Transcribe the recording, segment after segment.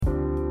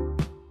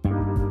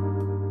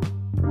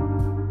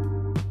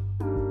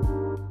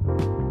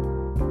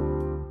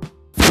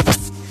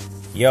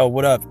Yo,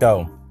 what up,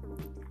 though?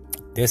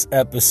 This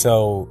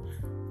episode,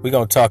 we're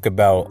going to talk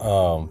about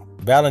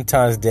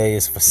Valentine's Day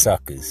is for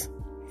suckers.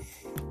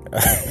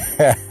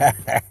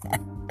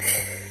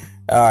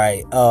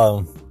 Alright,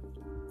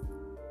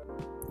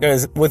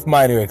 there's, with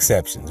minor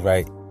exceptions,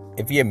 right?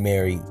 If you're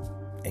married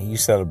and you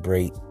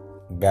celebrate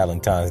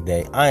Valentine's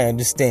Day, I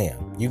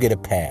understand. You get a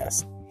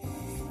pass.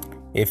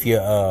 If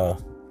you're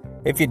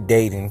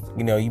dating,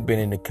 you've been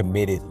in a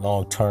committed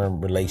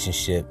long-term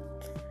relationship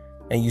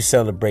and you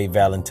celebrate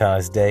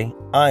Valentine's Day,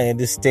 I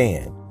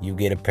understand. You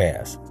get a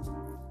pass.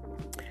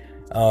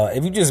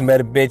 If you just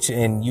met a bitch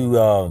and you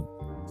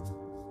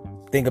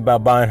think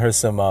about buying her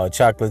some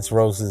chocolates,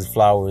 roses,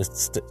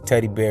 flowers,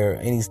 teddy bear,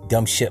 any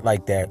dumb shit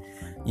like that,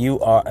 you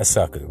are a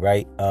sucker,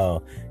 right?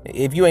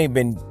 If you ain't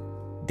been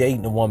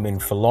dating a woman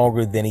for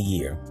longer than a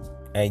year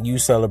and you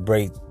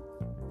celebrate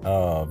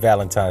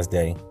Valentine's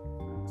Day,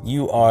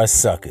 you are a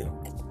sucker.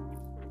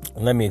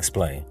 Let me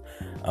explain.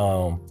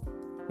 A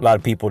lot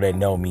of people that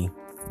know me,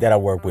 that I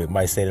work with,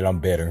 might say that I'm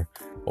better,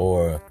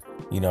 or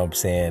I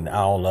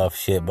don't love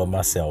shit but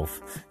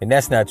myself. And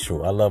that's not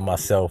true. I love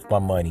myself, my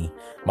money,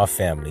 my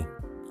family.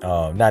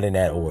 Not in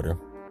that order.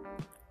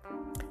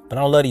 But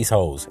I don't love these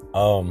hoes.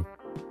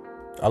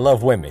 I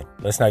love women.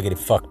 Let's not get it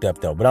fucked up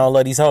though. But I don't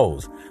love these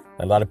hoes.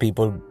 A lot of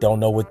people don't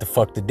know what the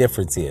fuck the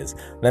difference is.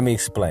 Let me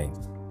explain.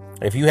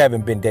 If you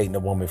haven't been dating a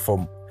woman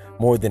for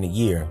more than a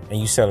year and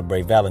you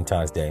celebrate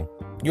Valentine's Day,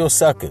 you're a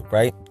sucker,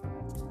 right?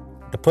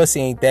 The pussy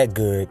ain't that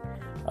good.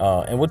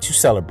 And what you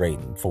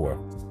celebrating for?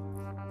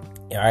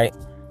 All right.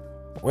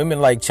 Women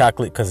like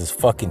chocolate because it's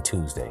fucking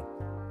Tuesday.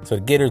 So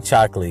to get her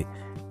chocolate,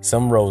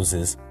 some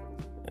roses,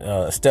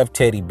 a stuffed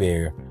teddy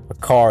bear, a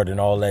card, and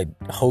all that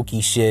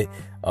hokey shit,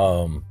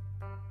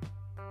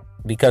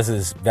 because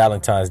it's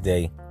Valentine's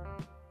Day,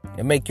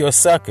 and make you a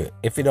sucker.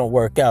 If it don't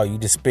work out, you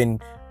just spent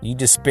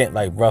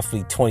like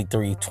roughly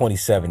 $23,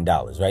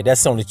 $27, right?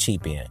 That's on the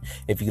cheap end.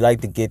 If you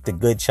like to get the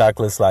good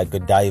chocolates like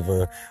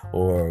Godiva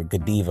or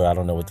Godiva, I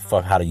don't know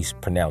how do you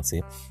pronounce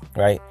it,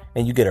 right?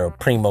 And you get a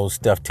primo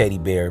stuffed teddy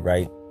bear,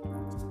 right?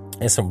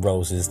 And some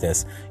roses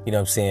that's,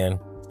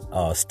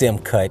 stem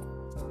cut.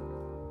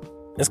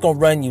 It's gonna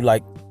run you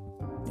like,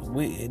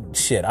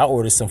 I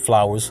ordered some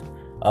flowers,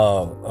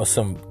 or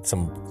some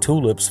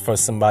tulips for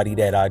somebody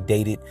that I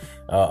dated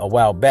a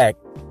while back.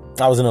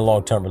 I was in a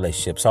long-term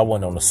relationship, so I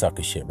wasn't on the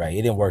sucker shit, right?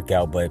 It didn't work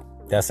out, but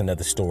that's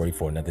another story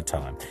for another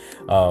time.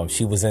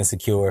 She was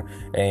insecure,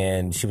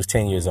 and she was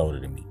 10 years older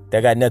than me.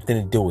 That got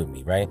nothing to do with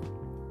me, right?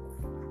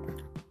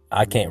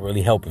 I can't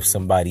really help if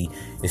somebody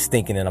is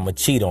thinking that I'm going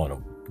to cheat on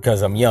them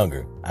because I'm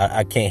younger.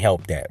 I can't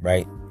help that,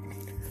 right?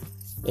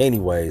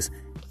 Anyways,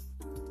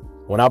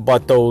 when I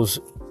bought those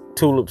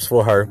tulips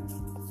for her,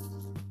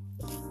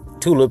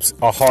 tulips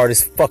are hard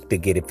as fuck to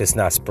get if it's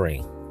not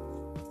spring.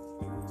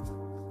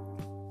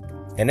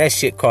 And that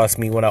shit cost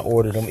me when I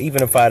ordered them.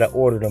 Even if I'd have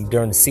ordered them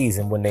during the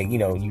season when they, you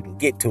can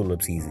get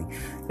tulips easy.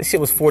 This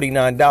shit was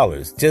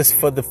 $49 just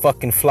for the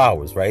fucking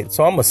flowers, right?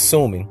 So I'm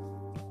assuming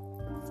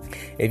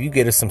if you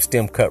get her some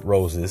stem cut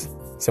roses,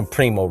 some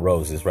primo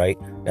roses,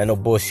 right? Now no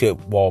bullshit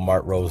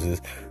Walmart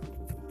roses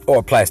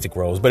or plastic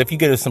rose. But if you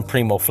get her some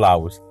primo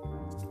flowers,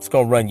 it's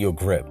going to run you a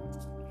grip.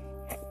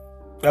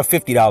 Now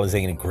 $50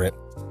 ain't a grip,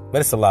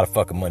 but it's a lot of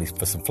fucking money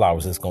for some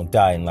flowers that's going to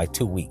die in like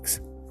 2 weeks.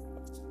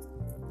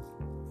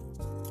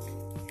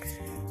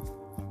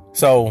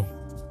 So,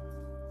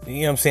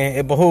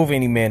 it behoove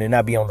any man to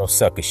not be on no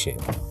sucker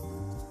shit.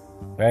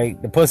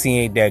 Right? The pussy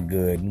ain't that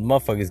good.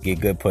 Motherfuckers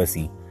get good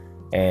pussy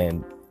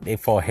and they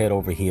fall head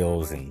over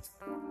heels and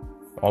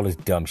all this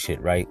dumb shit,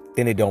 right?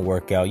 Then it don't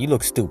work out. You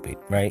look stupid,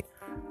 right?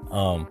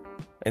 And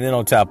then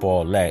on top of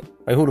all that,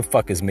 like who the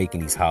fuck is making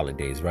these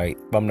holidays, right?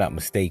 If I'm not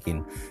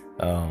mistaken,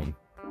 the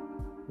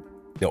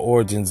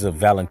origins of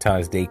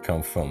Valentine's Day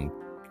come from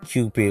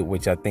Cupid,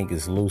 which I think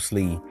is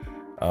loosely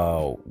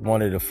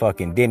one of the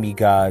fucking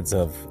demigods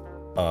of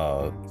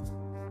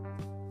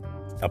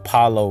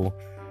Apollo,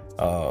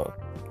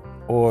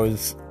 or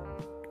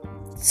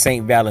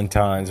Saint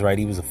Valentine's, right?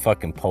 He was a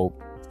fucking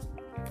pope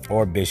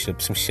or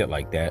bishop, some shit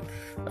like that.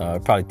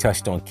 Probably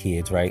touched on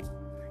kids, right?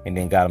 And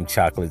then got them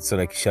chocolates so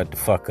they could shut the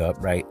fuck up,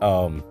 right?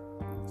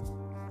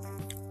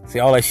 See,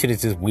 all that shit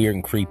is just weird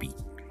and creepy.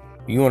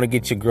 You want to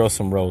get your girl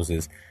some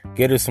roses,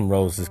 get her some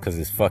roses because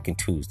it's fucking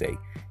Tuesday.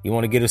 You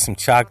want to get her some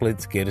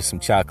chocolates, get her some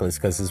chocolates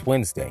because it's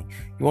Wednesday.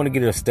 You want to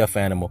get her a stuffed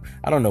animal.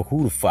 I don't know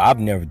who the fuck. I've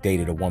never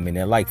dated a woman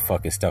that like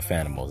fucking stuffed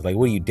animals. Like,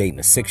 what are you dating,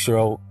 a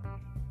 6-year-old?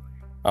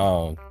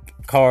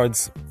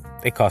 Cards,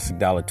 they cost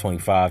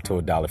 $1.25 to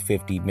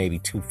 $1.50, maybe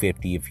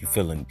 $2.50 if you're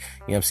feeling,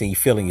 you're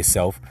feeling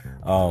yourself.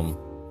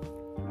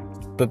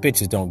 But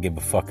bitches don't give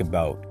a fuck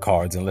about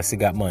cards unless they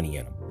got money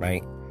in them,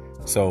 right?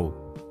 So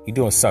you're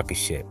doing sucker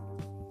shit.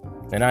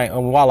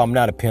 And while I'm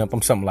not a pimp,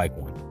 I'm something like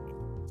one,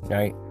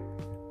 right?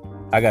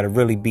 I gotta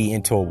really be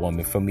into a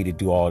woman for me to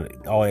do all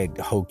that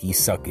hokey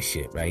sucker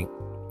shit, right?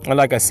 And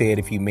like I said,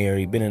 if you're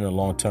married, been in a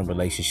long-term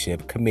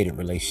relationship, committed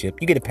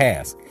relationship, you get a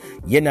pass.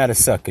 You're not a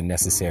sucker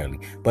necessarily.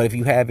 But if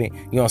you haven't,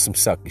 you're on some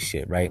sucker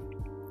shit, right?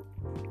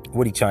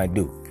 What are you trying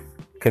to do?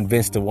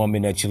 convince the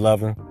woman that you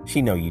love her.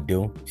 She know you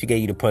do. She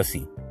gave you the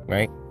pussy,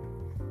 right?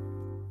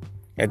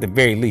 At the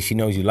very least, she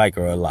knows you like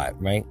her a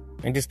lot, right?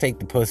 And just take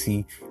the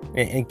pussy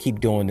and keep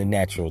doing the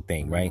natural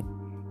thing, right?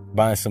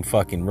 Buying some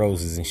fucking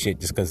roses and shit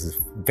just because it's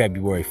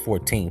February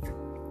 14th.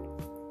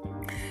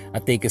 I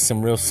think it's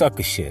some real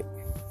sucker shit.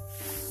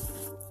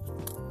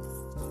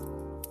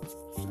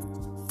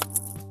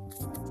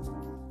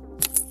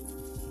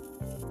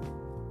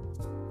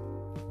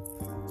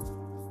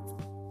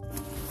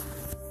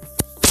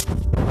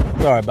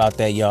 Sorry about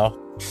that, y'all.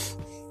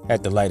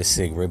 Had to light a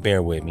cigarette.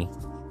 Bear with me.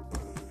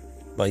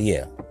 But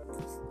yeah.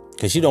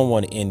 Because you don't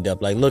want to end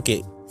up like, look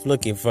at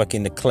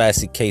fucking the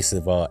classic case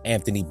of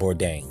Anthony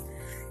Bourdain.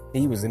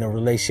 He was in a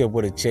relationship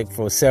with a chick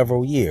for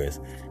several years.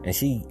 And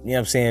she, you know what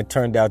I'm saying,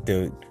 turned out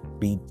to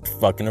be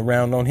fucking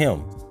around on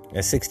him.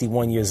 At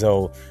 61 years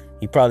old,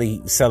 he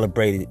probably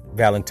celebrated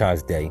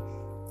Valentine's Day.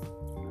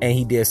 And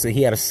he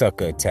had a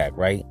sucker attack,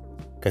 right?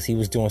 Because he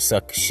was doing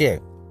sucker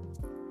shit.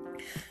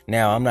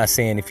 Now, I'm not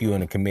saying if you're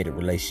in a committed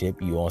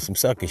relationship, you on some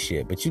sucker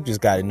shit, but you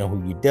just got to know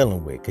who you're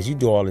dealing with. Because you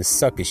do all this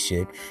sucker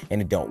shit and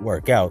it don't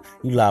work out,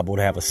 you liable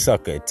to have a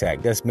sucker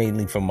attack. That's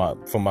mainly for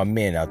my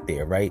men out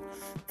there, right?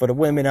 For the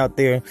women out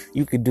there,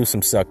 you could do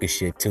some sucker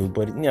shit too,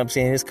 but you know what I'm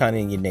saying? It's kind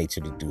of in your nature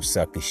to do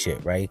sucker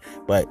shit, right?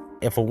 But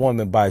if a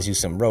woman buys you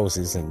some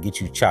roses and get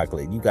you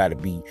chocolate, you got to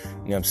be, you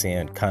know what I'm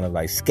saying, kind of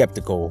like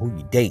skeptical of who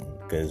you dating.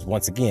 Because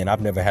once again,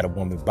 I've never had a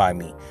woman buy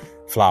me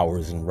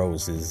flowers and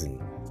roses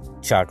and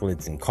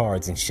chocolates and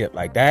cards and shit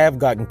like that. I have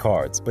gotten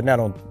cards, but not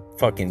on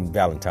fucking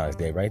Valentine's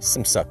Day, right?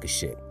 Some sucker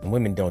shit. And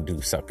women don't do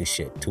sucker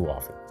shit too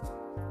often.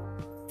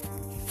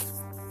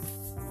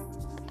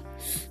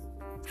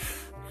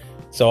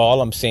 So all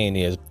I'm saying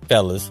is,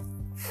 fellas,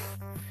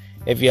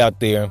 if you're out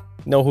there,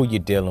 know who you're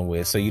dealing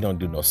with so you don't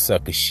do no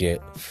sucker shit.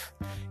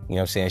 You know what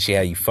I'm saying? She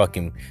had you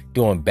fucking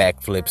doing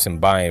backflips and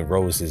buying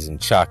roses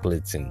and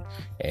chocolates and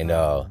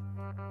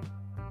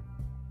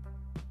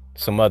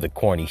some other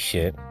corny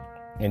shit.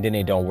 And then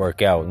it don't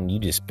work out and you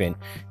just spent,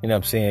 you know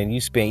what I'm saying?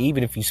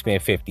 Even if you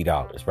spend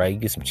 $50, right? You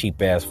get some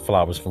cheap ass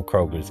flowers from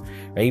Kroger's,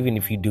 or even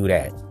if you do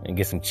that and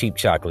get some cheap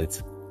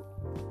chocolates,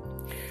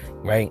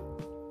 right?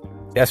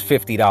 That's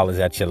 $50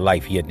 out your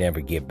life you'll never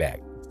get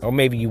back. Or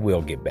maybe you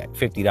will get back.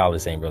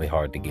 $50 ain't really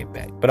hard to get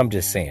back. But I'm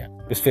just saying,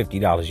 it's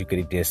 $50 you could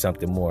have did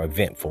something more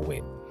eventful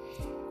with,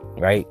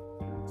 right?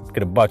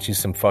 Could have bought you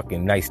some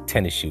fucking nice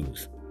tennis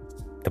shoes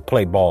to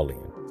play ball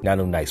in. Not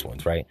no nice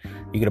ones, right?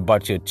 You could have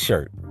bought you a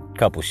shirt.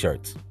 Couple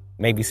shirts,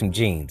 maybe some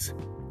jeans.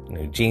 You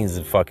know, jeans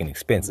are fucking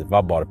expensive. I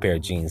bought a pair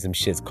of jeans. Them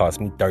shits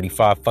cost me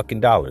 $35 fucking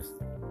dollars.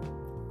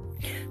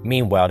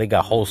 Meanwhile, they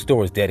got whole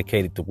stores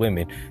dedicated to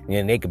women,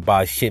 and they could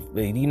buy shit.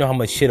 You know how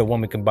much shit a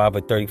woman can buy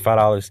for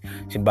 $35?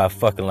 She can buy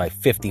fucking like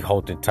 50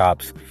 halter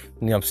tops.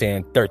 You know what I'm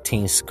saying?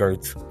 13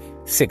 skirts,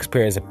 6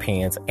 pairs of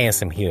pants, and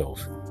some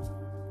heels.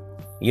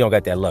 You don't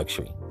got that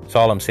luxury. That's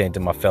all I'm saying to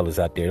my fellas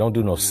out there. Don't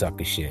do no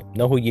sucker shit.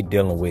 Know who you're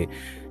dealing with,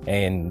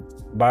 and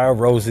buy her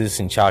roses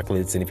and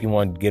chocolates. And if you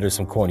want to get her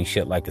some corny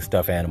shit like a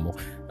stuffed animal,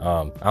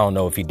 I don't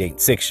know if you date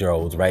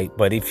 6-year-olds, right?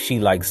 But if she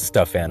likes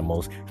stuffed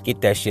animals,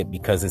 get that shit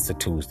because it's a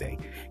Tuesday.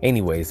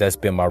 Anyways, that's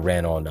been my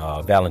rant on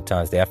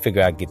Valentine's Day. I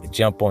figure I'd get the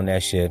jump on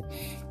that shit.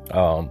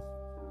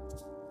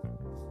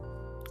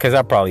 Because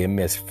I probably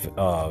miss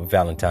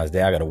Valentine's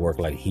Day. I got to work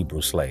like a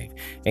Hebrew slave.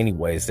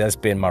 Anyways, that's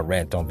been my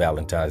rant on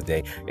Valentine's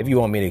Day. If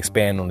you want me to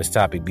expand on this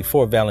topic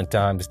before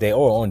Valentine's Day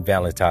or on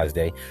Valentine's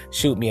Day,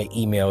 shoot me an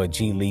email at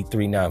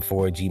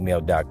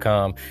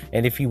glee394@gmail.com.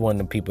 And if you one of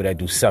them people that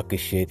do sucker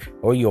shit,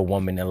 or you're a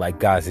woman that like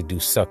guys that do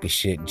sucker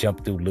shit,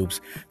 jump through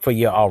loops for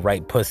your all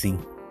right pussy,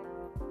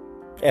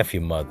 F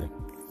your mother.